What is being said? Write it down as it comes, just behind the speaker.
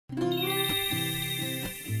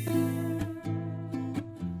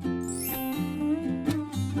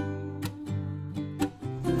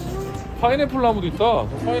파인애플 나무도 있다.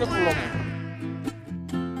 파인애플 나무.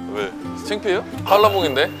 왜? 창피해요?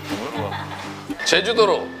 한라봉인데?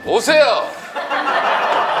 제주도로 오세요!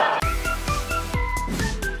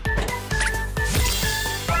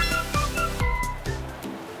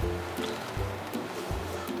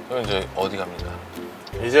 그럼 이제 어디 갑니까?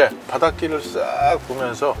 이제 바닷길을 싹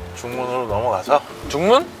보면서 중문으로 넘어가서.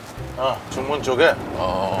 중문? 중문 쪽에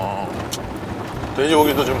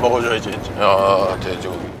돼지고기도 좀 먹어줘야지 이제. 야,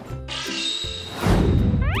 돼지고기.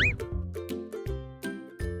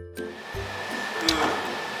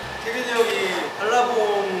 태균이 형이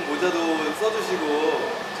한라봉 모자도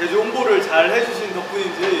써주시고 제주 홍보를 잘 해주신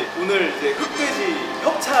덕분인지 오늘 이제 흑돼지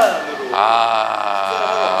협찬으로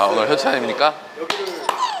오늘 협찬입니까? 여기를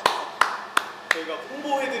저희가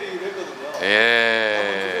홍보해드리기로 했거든요. 예.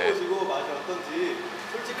 한번 드셔보시고 맛이 어떤지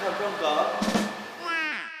솔직한 평가.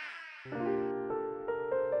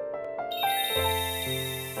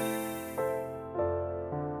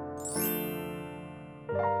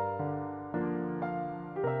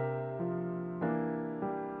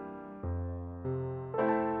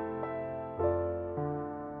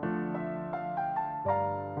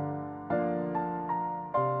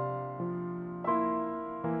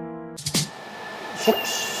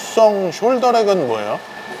 숙성 숄더랙은 뭐예요?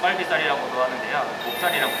 목갈비살이라고도 하는데요.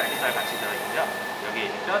 목살이랑 갈비살 같이 들어있고요. 여기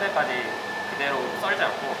이제 뼈대까지 그대로 썰지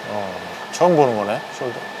않고. 처음 보는 거네,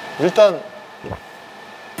 숄더. 일단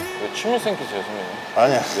왜 침을 생기세요, 선배님?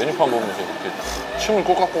 아니야. 메뉴판 보면서 이렇게 침을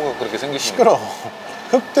꼬깍꼬깍 그렇게 생기시는 시끄러워.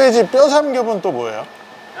 흑돼지 뼈 삼겹은 또 뭐예요?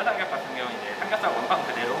 뼈 삼겹 같은 경우는 이제 삼겹살 원판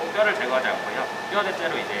그대로 뼈를 제거하지 않고요. 뼈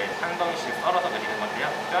대째로 이제 한 덩이씩 썰어서 그리는 건데요.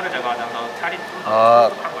 뼈를 제거하면서 살이 좀 더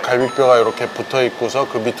쫀득한 거예요. 갈비뼈가 이렇게 붙어 있고서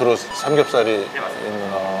그 밑으로 삼겹살이 네,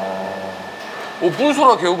 맞습니다. 있는.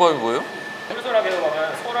 뿔소라 개우밥이 뭐예요? 뿔소라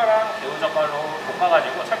개우밥은 소라랑 개우 젓갈로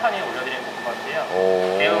볶아가지고 철판 위에 올려드리는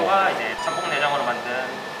볶음밥인데요. 개우가 이제 전복 내장으로 만든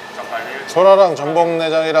젓갈을 소라랑 전복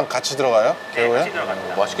내장이랑 같이 들어가요? 네, 개우에? 같이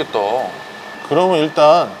들어갑니다. 맛있겠다. 그러면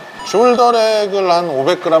일단 숄더랙을 한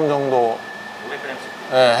 500g 정도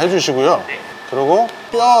 500g씩 해주시고요. 네. 그리고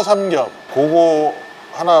뼈 삼겹 그거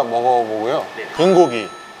하나 먹어보고요. 네. 등고기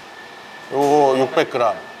요거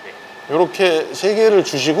 600g 네. 요렇게 3개를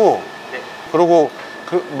주시고, 네. 그리고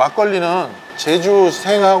그 막걸리는 제주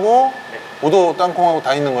생하고 네. 오도 땅콩하고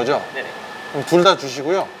다 있는 거죠? 네네. 그럼 둘 다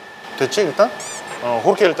주시고요. 됐지 일단?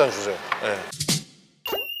 그렇게 일단 주세요. 네.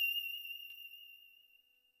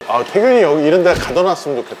 태균이 여기 이런 데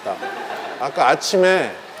가둬놨으면 좋겠다. 아까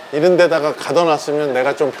아침에 이런 데다가 가둬놨으면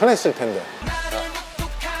내가 좀 편했을 텐데.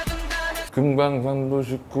 금강산도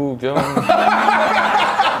식구경.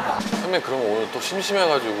 선배 그럼 오늘 또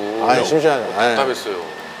심심해가지고. 아니 심심하지. 답답했어요.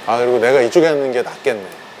 그리고 내가 이쪽에 하는 게 낫겠네.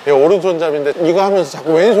 이거 오른손잡이인데 이거 하면서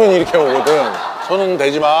자꾸 왼손이 이렇게 오거든. 손은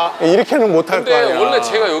대지 마. 이렇게는 못 할 거 아니야. 근데 원래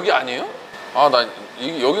제가 여기 아니에요? 난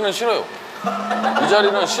여기는 싫어요. 이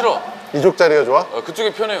자리는 싫어. 이쪽 자리가 좋아?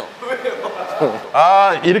 그쪽이 편해요.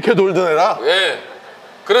 이렇게 돌던 애라? 예.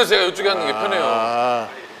 그래서 제가 이쪽에 하는 게 편해요.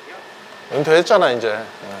 은퇴했잖아 이제.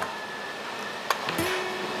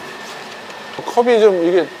 컵이 좀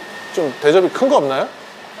이게 좀 대접이 큰 거 없나요?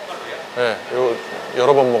 네, 이거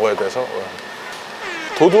여러 번 먹어야 돼서.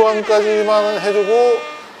 도두항까지만 해주고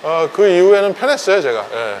그 이후에는 편했어요 제가.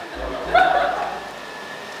 네.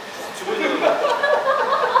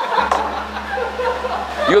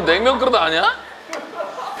 이거 냉면 그릇 아니야?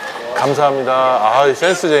 감사합니다.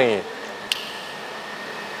 센스쟁이.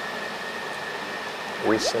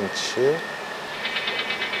 1cm.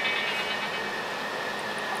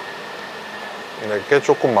 내게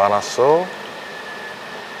조금 많았어.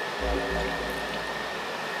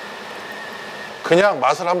 그냥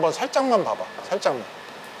맛을 한번 살짝만 봐봐. 살짝만.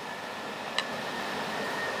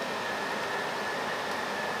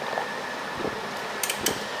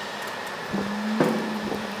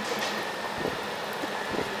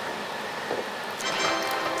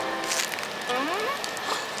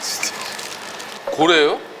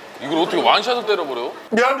 고래예요? 이걸 어떻게 완샷을 때려버려?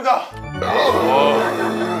 미안합니다.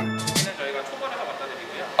 여기는 저희가 초벌해서 갖다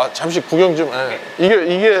드리고요. 잠시 구경 좀.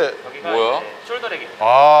 이게 여기가 뭐야? 숄더랙이에요.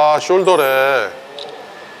 숄더랙.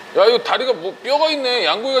 야, 이거 다리가 뭐 뼈가 있네.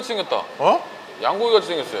 양고기 같이 생겼다. 양고기 같이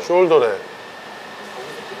생겼어요. 숄더랙.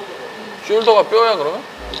 숄더가 뼈야 그러면?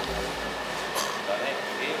 그다음에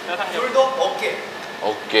여기 뼈 삼겹. 숄더 어깨.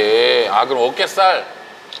 어깨. 그럼 어깨살.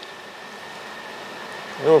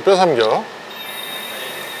 이거 뼈 삼겨.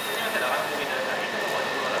 손님한테 나가는 고기는 한 1kg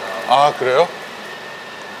원으로 나가고. 그래요?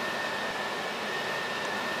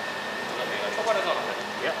 이건 저희가 초벌해서 갖다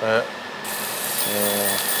드리고요. 네.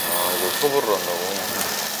 이거 초벌을 한다고.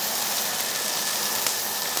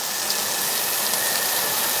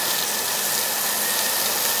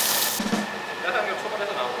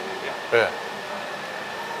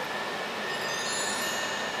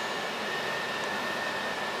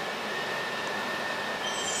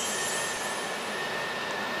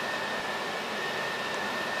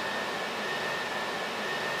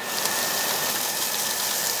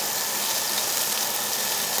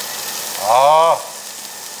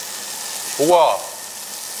 우와.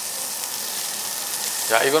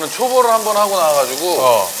 야, 이거는 초벌을 한번 하고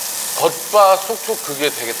나와가지고 겉바 속촉 그게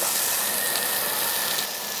되겠다.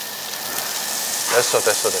 됐어.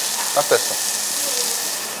 딱 됐어.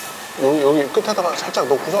 여기 끝에다가 살짝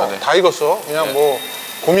넣고서 네. 다 익었어. 그냥 네. 뭐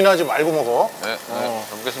고민하지 말고 먹어. 네,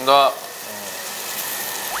 잘 먹겠습니다.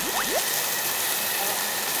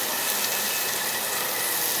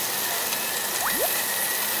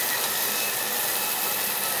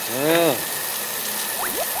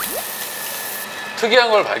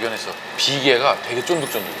 특이한 걸 발견했어. 비계가 되게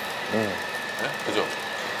쫀득쫀득해. 네? 그죠?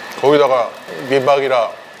 거기다가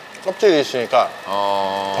민박이라 껍질이 있으니까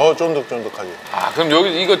어... 더 쫀득쫀득하지. 아, 그럼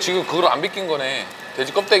여기 이거 지금 그걸 안 비낀 거네.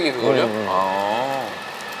 돼지 껍데기 그걸요?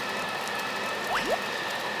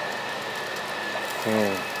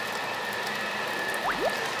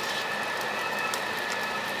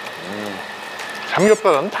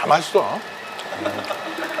 삼겹살은 다 맛있어.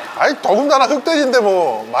 아니 더군다나 흑돼지인데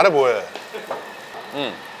뭐 말해 뭐해.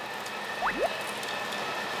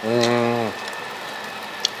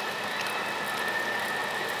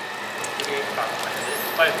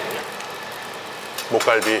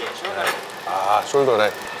 목갈비. 아,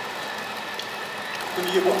 숄더랙. 그럼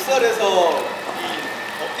이게 목살에서 이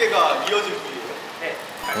어깨가 이어진 부위예요? 네,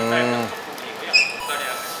 가슴살 부분이고요.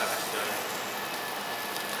 목살이랑 같이 나가시죠.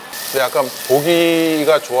 근데 약간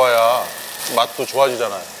고기가 좋아야 맛도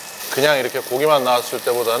좋아지잖아요. 그냥 이렇게 고기만 나왔을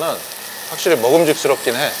때보다는 확실히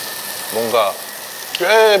먹음직스럽긴 해. 뭔가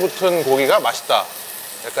뼈에 붙은 고기가 맛있다.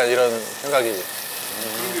 약간 이런 생각이지.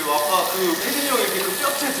 그리고 아까 그 태균이 형이 이렇게 그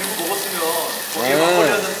뼈채 들고 먹었으면 거기에 막걸리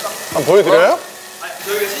한잔 딱. 한번 보여드려요? 아니,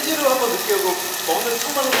 저희가 CG로 한번 넣을게요. 그 먹는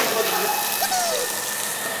척만 한번 해가지고.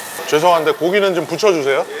 죄송한데 고기는 좀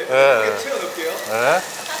붙여주세요. 네. 이렇게 채워 넣을게요. 네.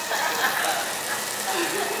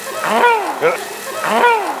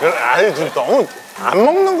 아니 지금 너무 안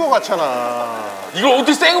먹는 거 같잖아. 이걸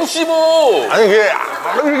어떻게 생으로 씹어? 아니 이게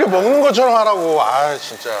이렇게 먹는 것처럼 하라고. 아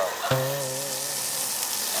진짜.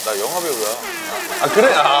 나 영화 배우야. 아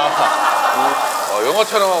그래? 아 영화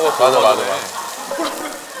촬영하고 왔어. 맞아.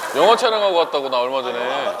 영화 촬영하고 왔다고 나 얼마 전에.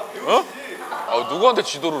 어? 아, 누구한테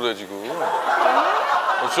지도를 해 지금?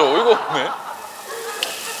 진짜 어이가 없네.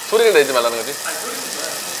 소리를 내지 말라는 거지?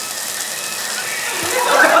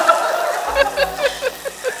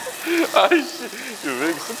 아이씨, 이거 왜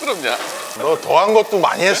이렇게 쑥스럽냐? 너 더한 것도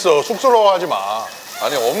많이 했어. 쑥스러워하지 마.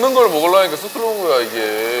 아니, 없는 걸 먹으려니까 쑥스러운 거야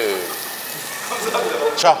이게.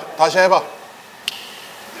 자 다시 해봐.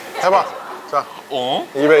 해봐. 자 어?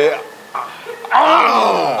 입에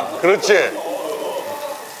그렇지.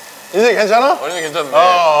 이제 괜찮아? 아니, 괜찮네.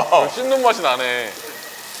 씹는 맛이 나네.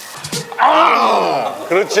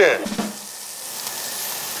 그렇지.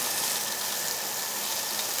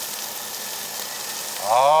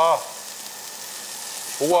 아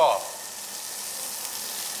좋아.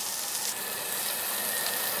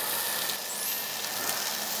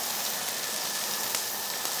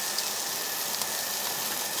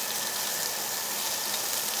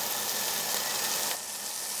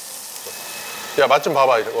 야, 맛 좀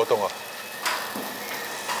봐봐. 어떤가?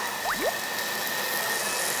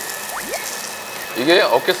 이게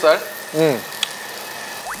어깨살?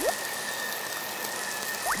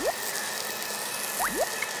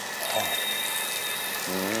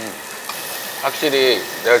 확실히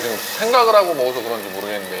내가 지금 생각을 하고 먹어서 그런지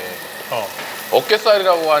모르겠는데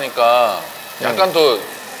어깨살이라고 하니까 약간 더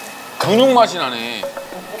근육 맛이 나네.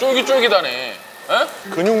 쫄깃쫄깃하네. 에?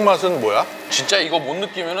 근육 맛은 뭐야? 진짜 이거 못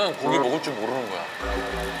느끼면은 고기 먹을 줄 모르는 거야.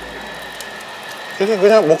 이게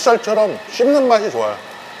그냥 목살처럼 씹는 맛이 좋아요.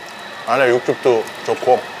 안에 육즙도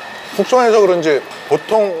좋고 숙성해서 그런지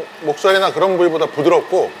보통 목살이나 그런 부위보다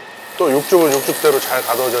부드럽고 또 육즙은 육즙대로 잘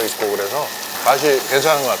가둬져 있고 그래서 맛이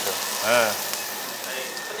괜찮은 것 같아요. 네.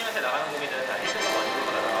 손님한테 나가는 고기들은 다 1등급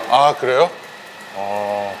아니고 아 그래요?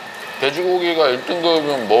 돼지고기가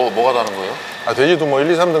 1등급이면 뭐가 다른 거예요? 아 돼지도 뭐 1,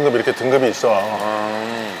 2, 3등급 이렇게 등급이 있어.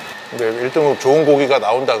 근데 1등급 좋은 고기가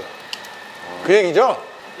나온다 그 얘기죠?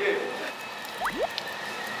 예.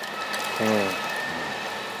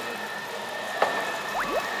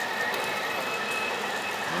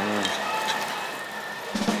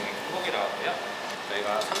 고기 나왔고요.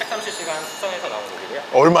 저희가 330시간 숙성해서 나온 고기고요.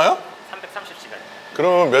 얼마요? 330시간.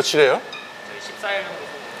 그러면 며칠이에요? 저희 14일 정도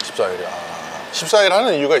 14일이요. 14일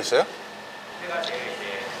하는 이유가 있어요? 해가 제일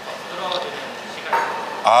이제 더 부드러워지는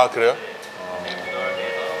시간이에요. 아 그래요? 네,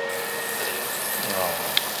 부드러워져서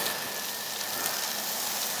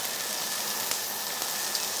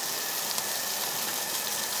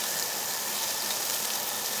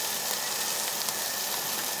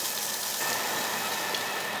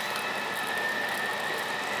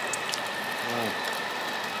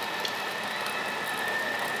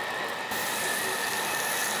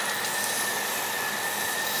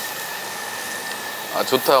아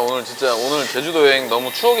좋다. 오늘 진짜 오늘 제주도 여행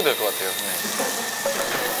너무 추억이 될 것 같아요. 네.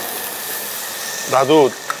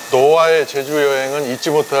 나도 너와의 제주 여행은 잊지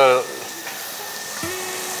못할.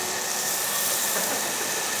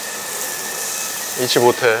 잊지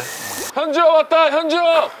못해. 현주야 왔다.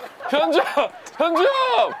 현주야. 현주야. 현주야.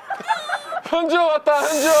 현주야 왔다.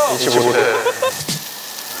 현주야. 잊지 못해.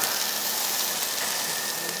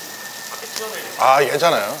 아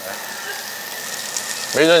괜찮아요.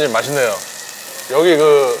 매니저님 맛있네요. 여기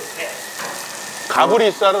그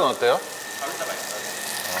가브리 쌀은 어때요?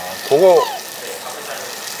 그거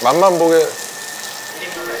맛만 보게.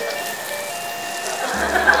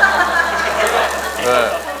 네.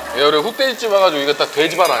 야, 우리 흑돼지집 와가지고 이거 딱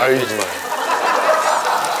돼지발 아니야? 알지. 돼지발.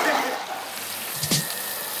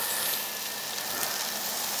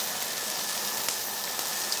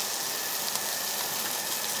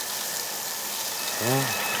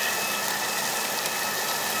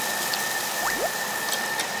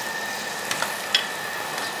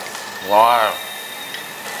 와.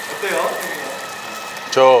 어때요?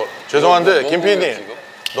 저 죄송한데 뭐 김 먹어보겠지, PD님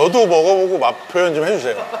이거? 너도 먹어보고 맛 표현 좀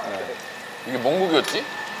해주세요. 이게 멍국이었지?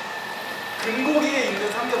 금고기에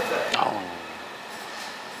있는 삼겹살.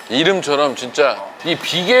 이름처럼 진짜 이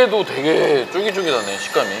비계도 되게 쫄깃쫄깃하네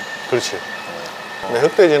식감이. 그렇지. 근데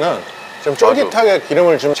흑돼지는 좀 쫄깃하게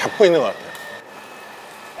기름을 좀 잡고 있는 것 같아요.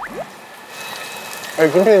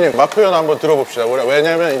 아니, 김 PD님 맛 표현 한번 들어봅시다.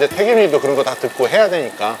 왜냐면 이제 태균이도 그런 거 다 듣고 해야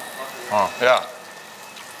되니까. 야,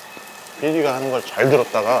 PD가 하는 걸 잘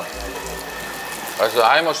들었다가. 그래서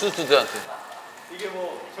I'm a student. 이게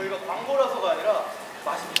뭐 저희가 광고라서가 아니라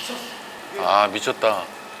맛이 미쳤어. 아 미쳤다.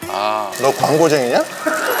 아 너 광고쟁이냐?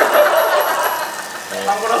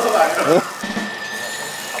 광고라서가 아니라.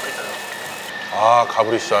 아,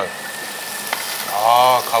 가브리살.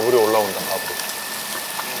 아, 가브리 올라온다, 가브리.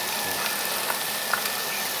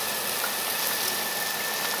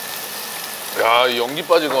 야, 이 연기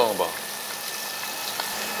빠지는 거 봐.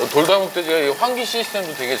 돌다육돼지가 이 환기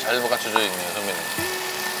시스템도 되게 잘 갖춰져 있네요, 선배님.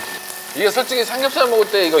 이게 솔직히 삼겹살 먹을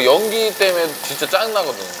때 이거 연기 때문에 진짜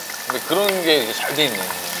짜증나거든. 근데 그런 게 잘 돼 있네.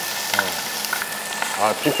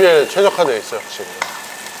 아, BPL 최적화되어 있어요, 지금.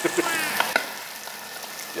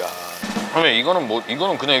 야, 선배님 이거는 뭐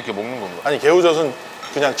이거는 그냥 이렇게 먹는 건가? 아니, 개우젓은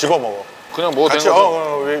그냥 집어 먹어. 그냥 먹어도 같이, 되는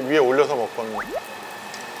거? 위에 올려서 먹거든.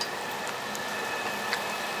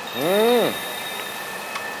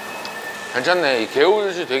 괜찮네. 이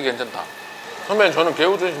개우젓이 되게 괜찮다. 선배님 저는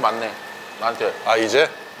개우젓이 맞네. 나한테. 아, 이제?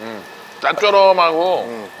 짭조름하고.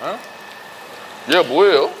 응? 얘가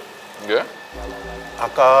뭐예요? 이게?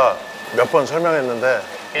 아까 몇 번 설명했는데,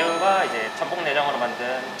 새우가 이제 전복 내장으로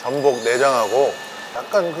만든 전복 내장하고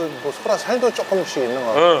약간 그 뭐 소라 살도 조금씩 있는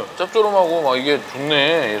거 같아. 응. 짭조름하고 막 이게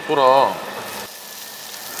좋네. 얘 소라.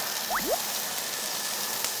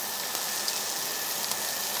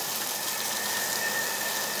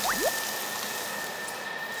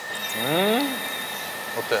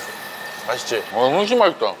 어때? 맛있지? 훨씬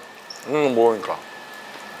맛있다. 이거 먹으니까.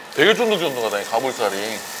 되게 쫀득쫀득하다, 이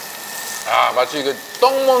가불살이. 아, 마치 이게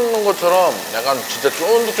떡 먹는 것처럼 약간 진짜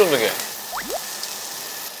쫀득쫀득해.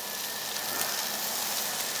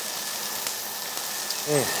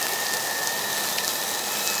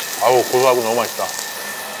 아우, 고소하고 너무 맛있다.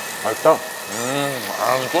 맛있다?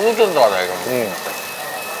 아, 쫀득쫀득하다, 이거.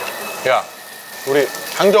 야, 우리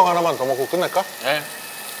항정 하나만 더 먹고 끝낼까? 네.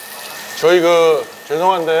 저희 그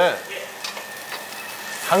죄송한데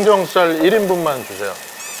항정살 1인분만 주세요.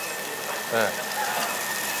 네.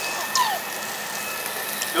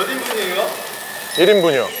 몇 인분이에요?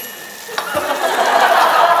 1인분이요.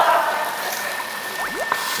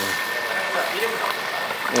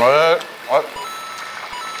 네.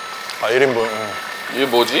 아, 1인분. 이게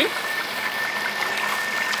뭐지?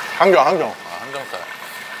 항정. 아, 항정살.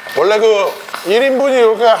 원래 그 1인분이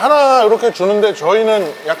이렇게 하나 이렇게 주는데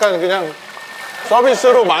저희는 약간 그냥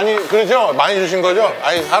서비스로 많이, 그러죠? 많이 주신 거죠?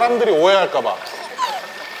 아니, 사람들이 오해할까봐.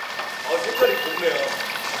 색깔이 좋네요.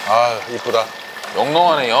 아, 이쁘다.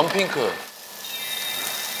 영롱하네, 연핑크.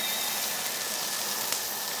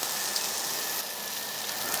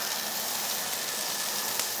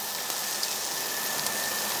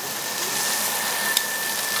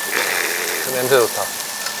 냄새 좋다.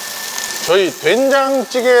 저희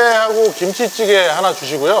된장찌개하고 김치찌개 하나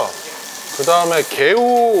주시고요. 그 다음에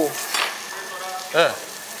개우, 네,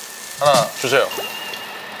 하나 주세요.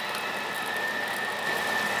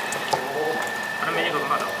 다른 메뉴 그거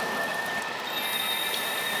하나.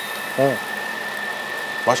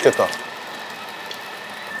 맛있겠다.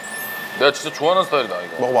 내가 진짜 좋아하는 스타일이다,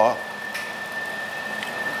 이거. 먹어봐.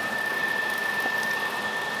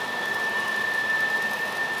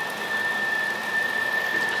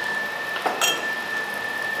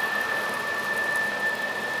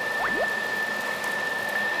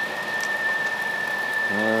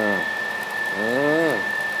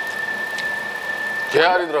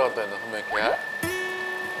 게알이 들어갔다 했나 선배? 게알?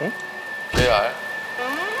 응? 게알?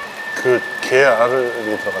 그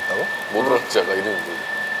게알이 들어갔다고? 뭐 들어갔지 아까 이름이 뭐지?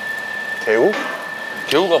 개우?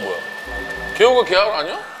 개우가 뭐야? 개우가 게알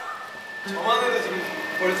아니야? 저만 해도 지금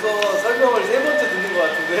벌써 설명을 3번째 듣는 것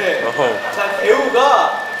같은데 자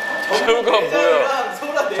개우가 개우가 뭐야?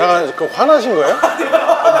 소라 네 잠깐 그 화나신 거예요?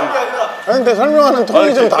 아니라 아니 근데 설명하는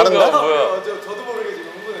톤이 좀 다른데? 뭐야? 저도 모르게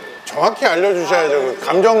지금 흥분했어요. 정확히 알려주셔야죠. 그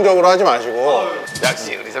감정적으로 하지 마시고.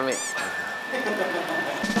 역시 우리 선배.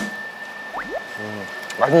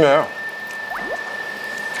 맛있네요.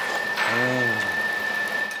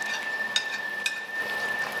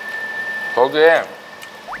 거기에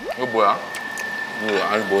이거 뭐야? 이거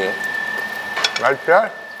아니 뭐예요?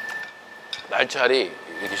 날치알? 날치알이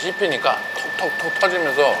이렇게 씹히니까 톡톡톡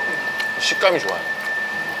터지면서 식감이 좋아요.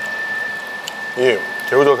 예,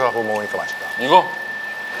 개우젓하고 먹으니까 맛있다. 이거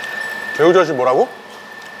개우젓이 뭐라고?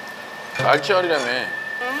 날치알이라며.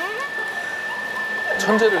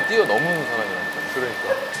 천재를 뛰어넘은 사람이라니까.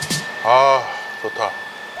 그러니까. 아, 좋다.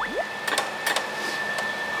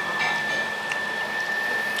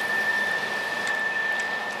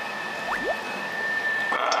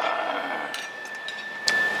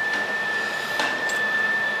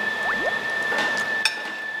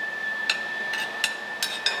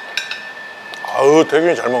 아우,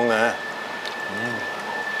 태균이 잘 먹네.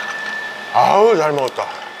 아우, 잘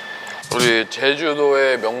먹었다. 우리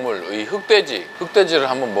제주도의 명물 이 흑돼지를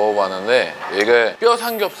한번 먹어봤는데 이게 뼈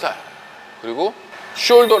삼겹살 그리고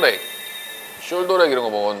숄더랙 이런 거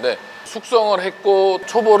먹었는데 숙성을 했고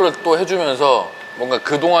초벌을 또 해주면서 뭔가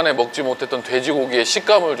그동안에 먹지 못했던 돼지고기의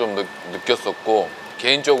식감을 좀 느꼈었고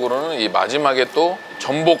개인적으로는 이 마지막에 또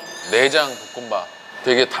전복 내장 볶음밥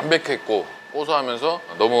되게 담백했고 고소하면서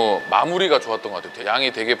너무 마무리가 좋았던 것 같아요.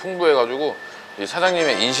 양이 되게 풍부해가지고 이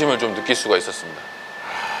사장님의 인심을 좀 느낄 수가 있었습니다.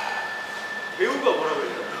 배우가 뭐라고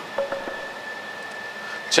했나요?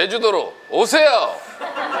 제주도로 오세요!